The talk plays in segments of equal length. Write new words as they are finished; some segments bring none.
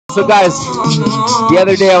So guys, the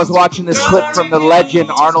other day I was watching this clip from the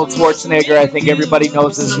legend Arnold Schwarzenegger. I think everybody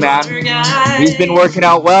knows this man. He's been working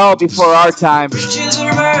out well before our time.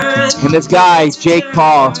 And this guy, Jake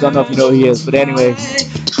Paul, don't know if you know who he is, but anyway,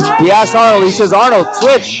 he asked Arnold, he says, "Arnold,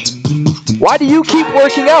 Twitch, why do you keep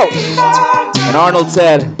working out?" And Arnold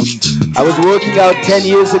said, "I was working out 10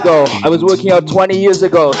 years ago. I was working out 20 years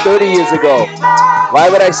ago, 30 years ago. Why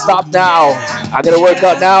would I stop now? I'm going to work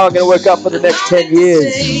out now. I'm going to work out for the next 10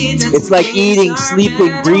 years. It's like eating,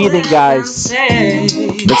 sleeping, breathing, guys.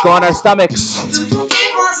 Let's go on our stomachs.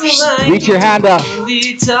 Reach your hand up.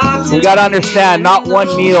 You got to understand, not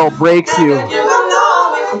one meal breaks you.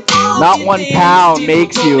 Not 1 pound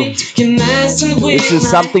makes you. This is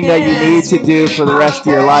something that you need to do for the rest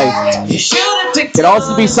of your life. It can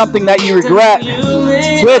also be something that you regret.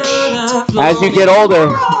 Twitch, as you get older,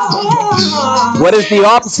 what is the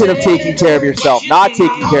opposite of taking care of yourself? Not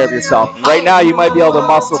taking care of yourself. Right now, you might be able to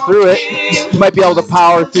muscle through it. You might be able to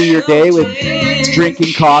power through your day with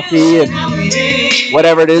drinking coffee and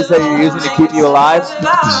whatever it is that you're using to keep you alive.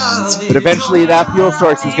 But eventually, that fuel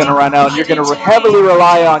source is going to run out, and you're going to heavily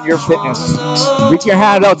rely on your fitness. Reach your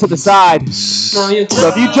hand out to the side. So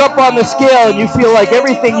if you jump on the scale and you feel like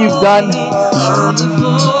everything you've done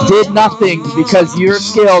did nothing because your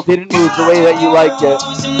scale didn't move the way that you liked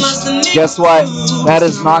it, guess what? That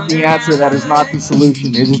is not the answer. That is not the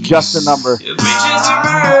solution. It is just a number.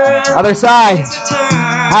 Other side.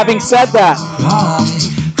 Having said that,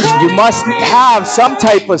 you must have some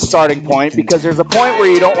type of starting point, because there's a point where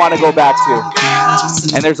you don't want to go back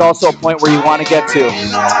to. And there's also a point where you want to get to.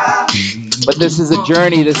 But this is a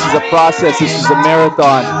journey. This is a process. This is a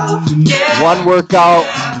marathon. One workout,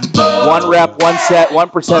 one rep, one set,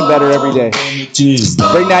 1% better every day.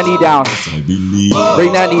 Bring that knee down.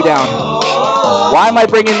 Bring that knee down. Why am I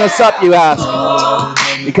bringing this up, you ask?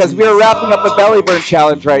 Because we're wrapping up a belly burn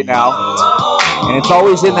challenge right now. And it's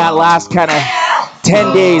always in that last kind of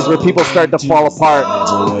 10 days where people start to fall apart.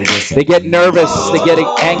 They get nervous, they get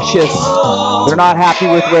anxious, they're not happy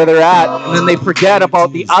with where they're at, and then they forget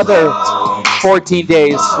about the other 14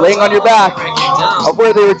 days laying on your back of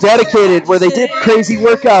where they were dedicated, where they did crazy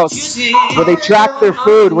workouts, where they tracked their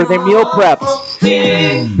food, where they meal prepped.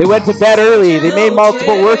 They went to bed early, they made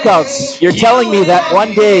multiple workouts. You're telling me that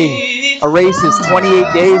one day a race is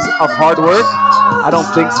 28 days of hard work? I don't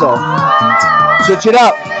think so. Switch it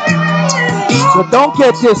up. So don't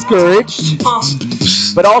get discouraged,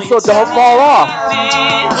 but also don't fall off.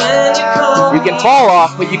 You can fall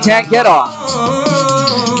off, but you can't get off.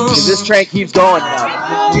 Because this train keeps going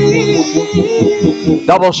now.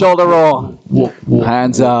 Double shoulder roll.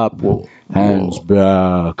 Hands up. Hands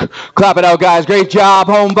back. Clap it out, guys. Great job,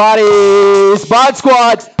 home bodies. Bod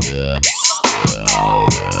squad.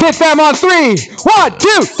 Hit them on 3. 1,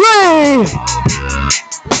 2, 3.